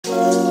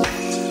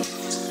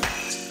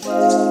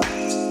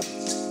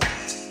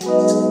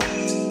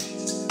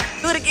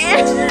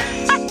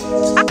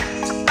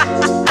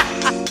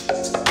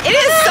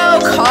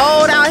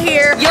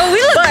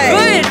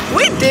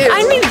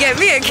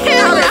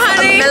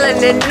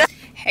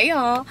Hey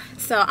y'all,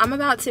 so I'm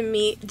about to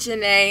meet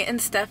Janae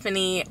and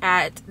Stephanie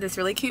at this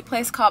really cute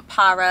place called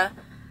Para.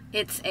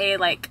 It's a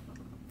like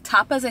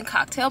tapas and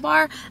cocktail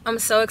bar. I'm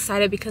so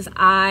excited because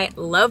I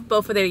love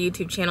both of their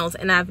YouTube channels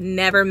and I've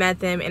never met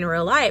them in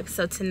real life.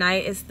 So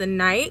tonight is the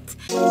night.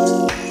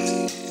 I'll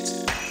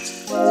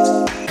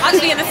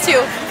be in this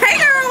too. Hey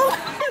girl!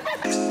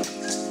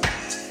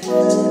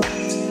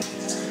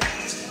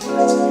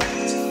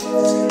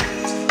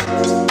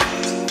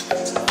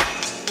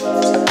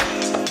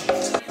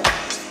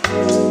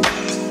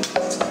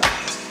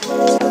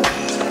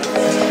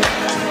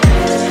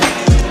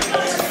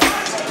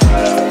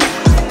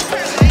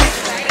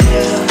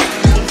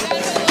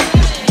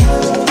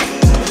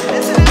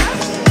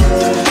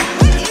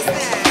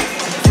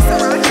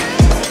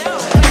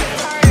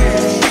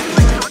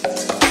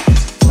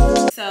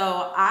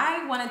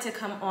 To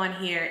come on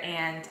here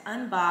and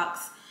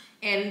unbox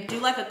and do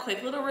like a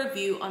quick little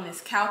review on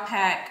this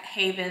Calpac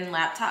Haven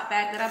laptop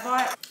bag that I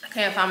bought. I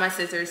can't find my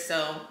scissors,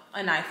 so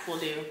a knife will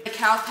do. The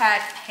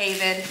Calpac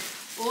Haven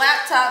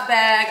laptop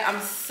bag.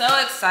 I'm so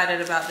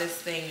excited about this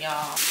thing,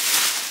 y'all.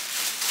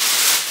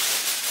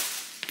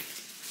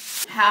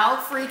 How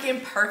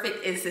freaking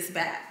perfect is this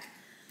bag?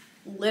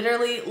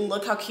 Literally,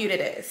 look how cute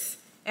it is.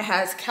 It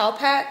has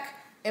Calpac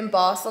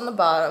embossed on the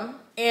bottom,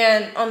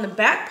 and on the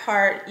back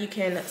part, you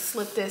can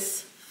slip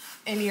this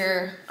in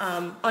your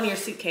on your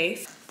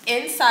suitcase.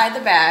 Inside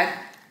the bag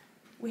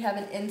we have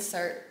an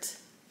insert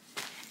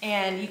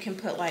and you can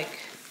put like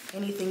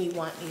anything you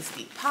want. These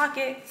deep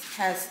pockets,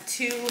 has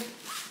two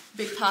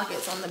big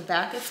pockets on the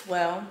back as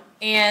well,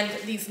 and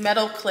these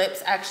metal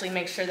clips actually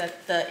make sure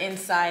that the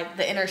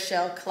inner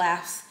shell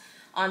clasps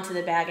onto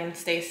the bag and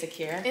stays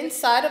secure.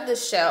 Inside of the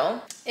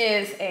shell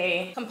is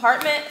a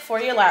compartment for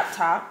your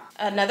laptop,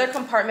 another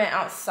compartment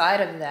outside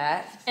of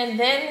that, and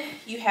then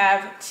you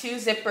have two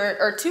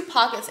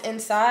pockets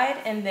inside,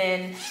 and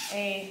then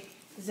a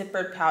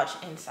zippered pouch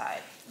inside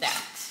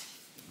that.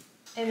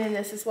 And then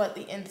this is what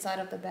the inside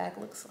of the bag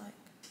looks like.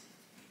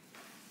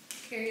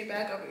 Carry your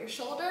bag over your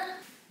shoulder.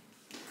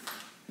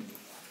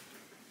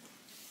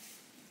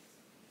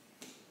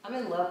 I'm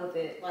in love with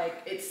it.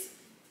 Like it's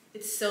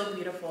so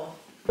beautiful.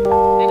 And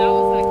I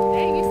was like,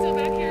 hey, you still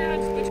back here?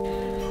 And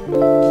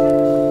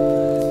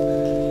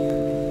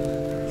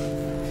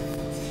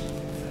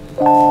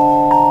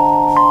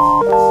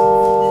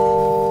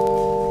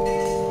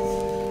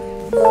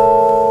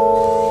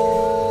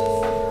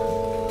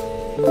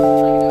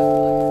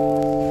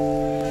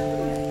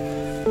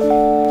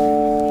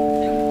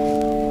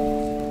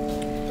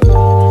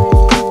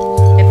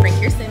Frank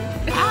Kirsten.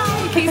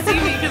 Ah, you can't see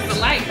me because the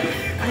light.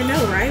 I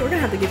know, right? We're gonna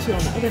have to get you on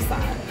the other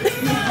side.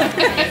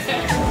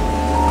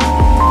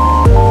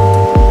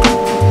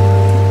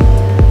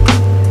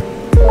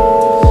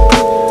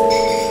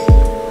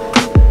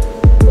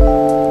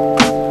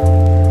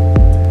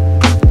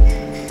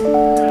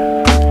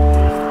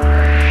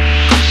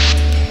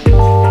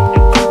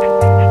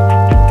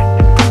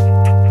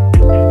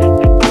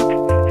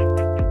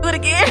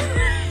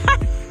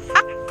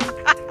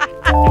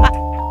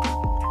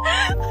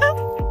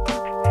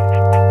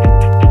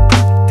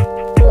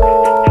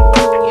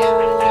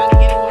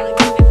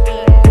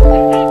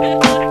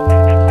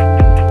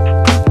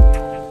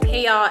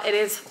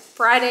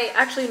 Friday,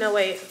 actually no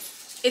wait,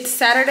 it's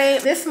Saturday.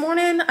 This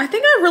morning, I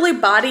think I really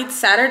bodied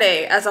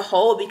Saturday as a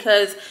whole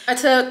because I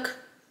took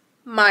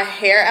my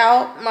hair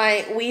out,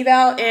 my weave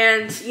out,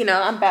 and you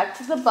know, I'm back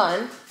to the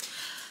bun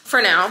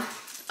for now.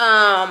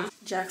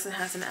 Jackson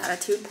has an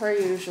attitude per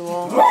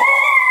usual.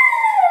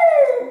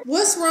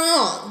 What's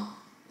wrong?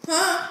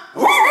 Huh?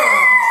 What's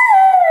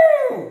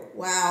wrong?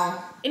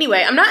 Wow.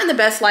 Anyway, I'm not in the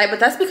best light, but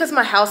that's because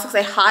my house looks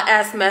a hot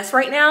ass mess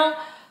right now.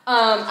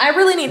 I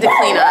really need to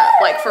clean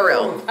up, like for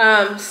real.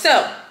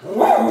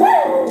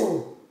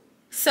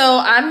 So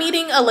I'm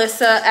meeting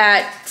Alyssa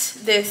at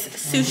this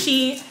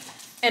sushi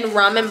and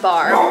ramen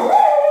bar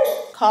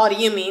called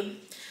Yumi.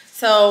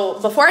 So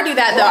before I do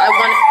that though,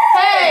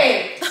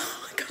 hey!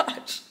 Oh my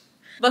gosh.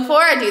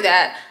 Before I do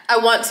that, I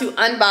want to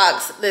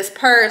unbox this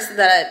purse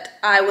that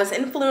I was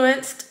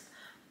influenced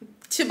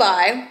to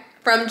buy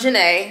from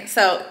Janae.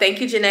 So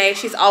thank you, Janae.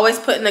 She's always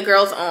putting the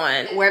girls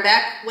on. We're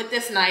back with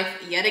this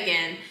knife yet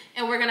again.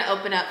 And we're gonna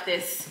open up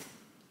this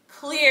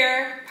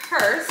clear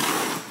purse.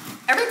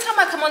 Every time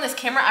I come on this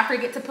camera, I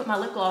forget to put my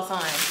lip gloss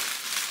on.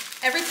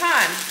 Every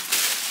time.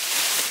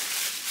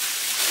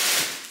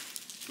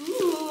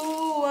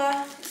 Ooh,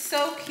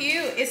 so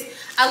cute.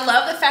 I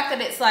love the fact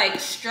that it's like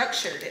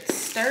structured, it's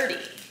sturdy.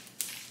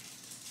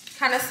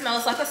 Kind of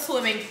smells like a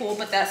swimming pool,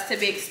 but that's to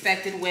be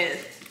expected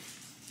with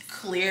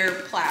clear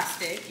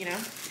plastic, you know?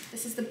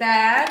 This is the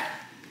bag.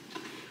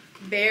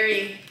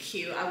 Very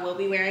cute. I will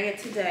be wearing it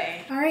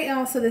today. All right,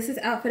 y'all, so this is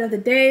outfit of the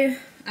day.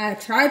 I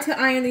tried to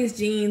iron these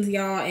jeans,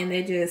 y'all, and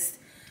they just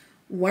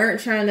weren't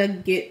trying to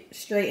get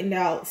straightened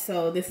out.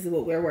 So this is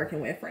what we're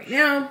working with right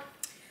now.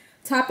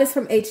 Top is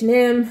from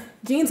H&M.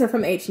 Jeans are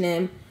from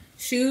H&M.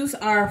 Shoes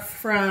are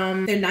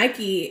from, they're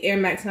Nike Air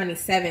Max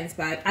 97s,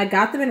 but I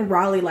got them in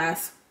Raleigh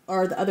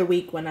the other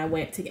week when I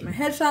went to get my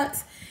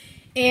headshots.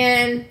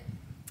 And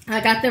I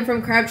got them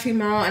from Crabtree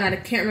Mall, and I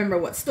can't remember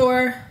what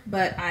store,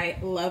 but I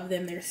love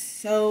them. They're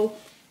so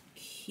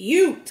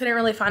cute. I didn't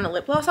really find the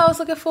lip gloss I was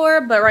looking for,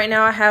 but right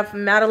now I have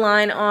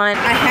Madeline on.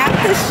 I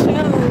have to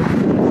show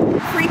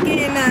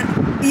freaking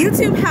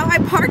YouTube how I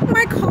parked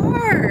my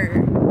car.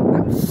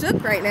 I'm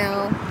shook right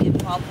now.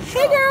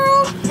 Hey,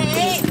 girl.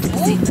 Hey.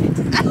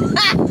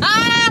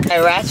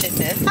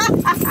 Ratchetness.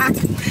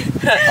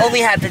 Only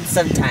happens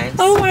sometimes.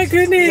 Oh my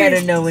goodness. You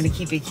gotta know when to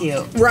keep it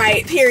cute.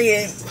 Right,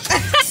 period.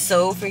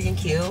 So freaking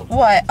cute.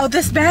 What? Oh,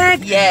 this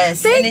bag?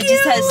 Yes. Thank and it you.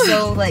 just has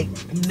so like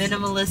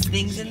minimalist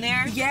things in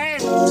there.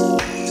 Yes.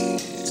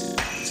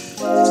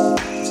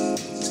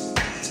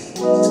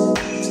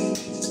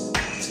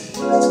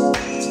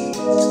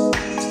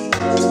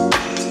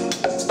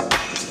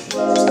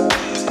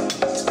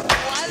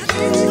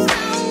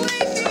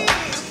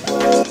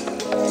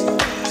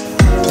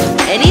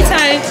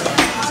 Anytime,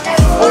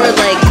 or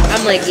like,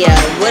 I'm like, yeah,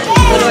 what do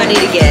I need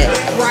to get?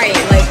 Right,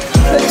 like,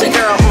 put your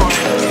girl on.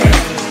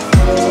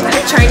 I've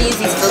been trying to use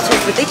these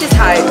filters, but they just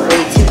hide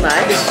way too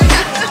much.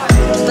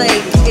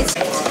 Like, it's...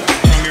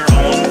 From your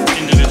own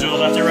individual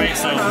left to right,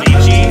 so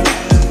lychee,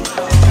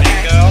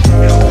 mango,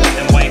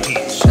 and white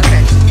peach.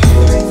 Okay.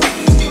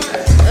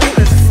 Oh,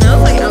 it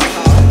smells like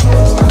alcohol.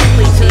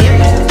 Lychee.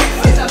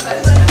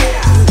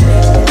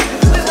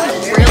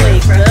 Really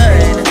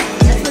good.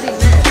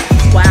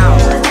 Wow.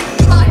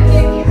 Oh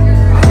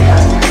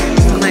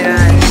my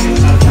gosh.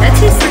 That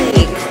tastes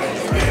like...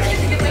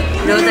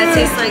 You know what that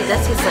tastes like? That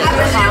tastes like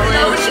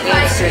college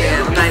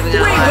Amsterdam. I'm not even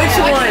gonna lie. Which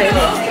one?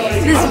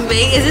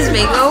 Is this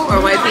mango or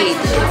white peach?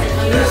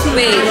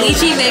 Wait,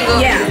 lychee, mango.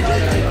 Yeah.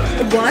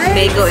 What?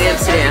 Mango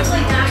Amsterdam.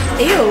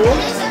 Ew.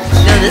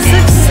 No, this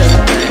looks so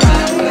good.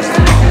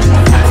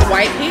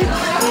 White peach?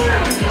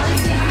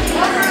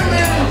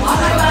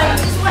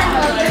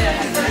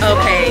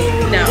 Okay,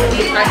 no,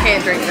 I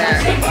can't drink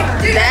that.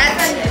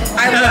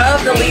 I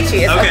love the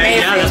lychee. It's Okay,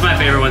 amazing. yeah, that's my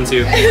favorite one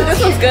too.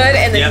 This one's good,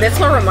 and then Yep. this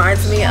one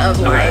reminds me of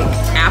like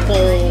apple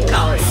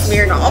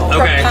Smirnoff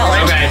from Okay,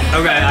 college.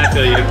 okay, I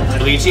feel you.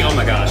 Lychee, oh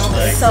my gosh.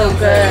 Like, So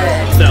good.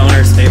 it's the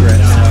owner's favorite,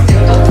 so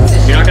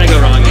you're not gonna go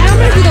wrong. I'm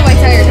gonna do the white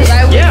tiger because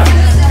I was Yeah.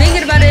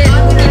 thinking about it,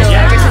 you know,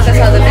 ever since I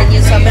saw the menu,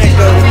 so I'm gonna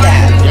go with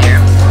that.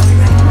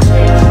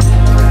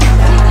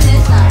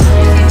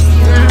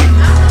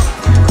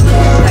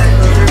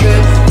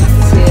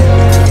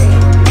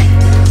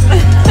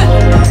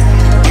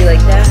 You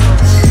like that?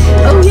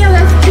 Oh yeah,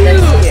 that's cute.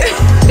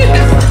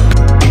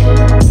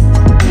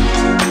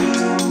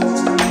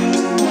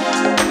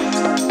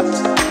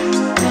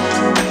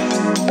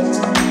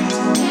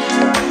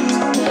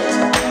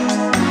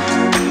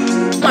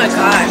 Oh my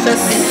gosh,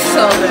 that's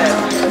so good.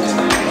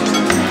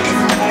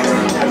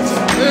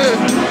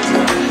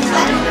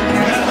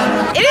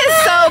 It is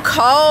so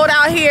cold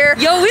out here.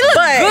 Yo, we look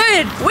but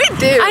good. We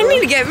do. I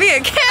need to get me a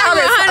All camera,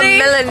 this honey.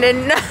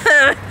 melanin.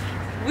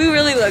 We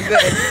really look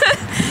good.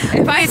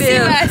 If I see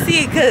what I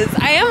see, because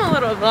I am a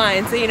little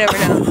blind, so you never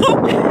know.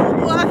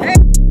 What?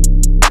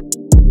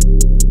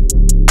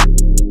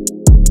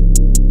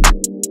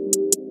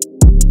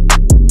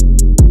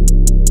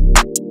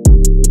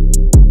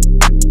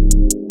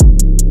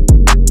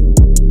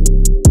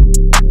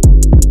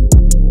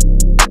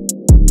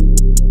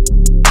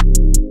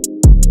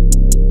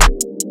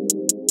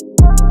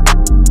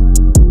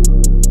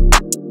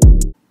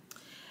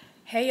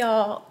 Hey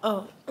y'all.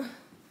 Oh,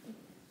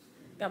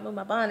 gotta move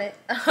my bonnet.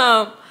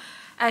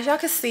 As y'all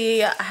can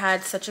see, I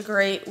had such a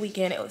great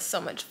weekend. It was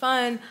so much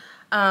fun.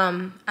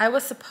 I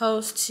was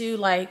supposed to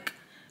like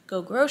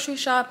go grocery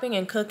shopping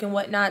and cook and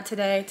whatnot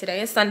today.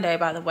 Today is Sunday,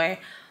 by the way.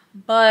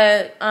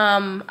 But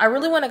I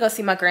really want to go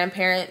see my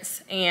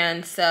grandparents,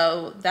 and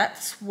so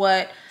that's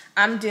what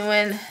I'm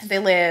doing. They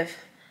live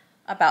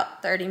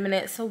about 30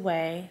 minutes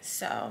away,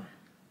 so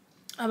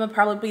I'm gonna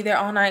probably be there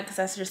all night because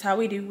that's just how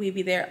we do. We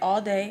be there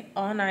all day,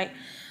 all night.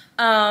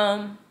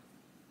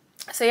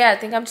 So yeah, I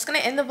think I'm just gonna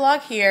end the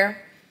vlog here.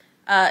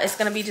 It's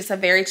gonna be just a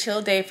very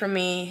chill day for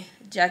me.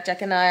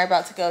 Jack and I are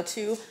about to go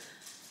to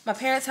my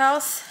parents'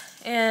 house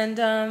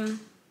and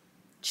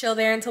chill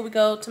there until we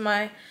go to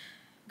my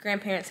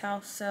grandparents'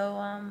 house.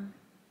 So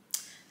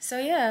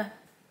yeah,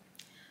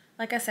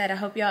 like I said, I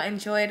hope y'all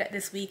enjoyed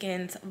this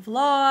weekend's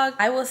vlog.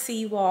 I will see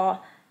you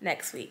all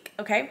next week.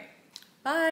 Okay, bye.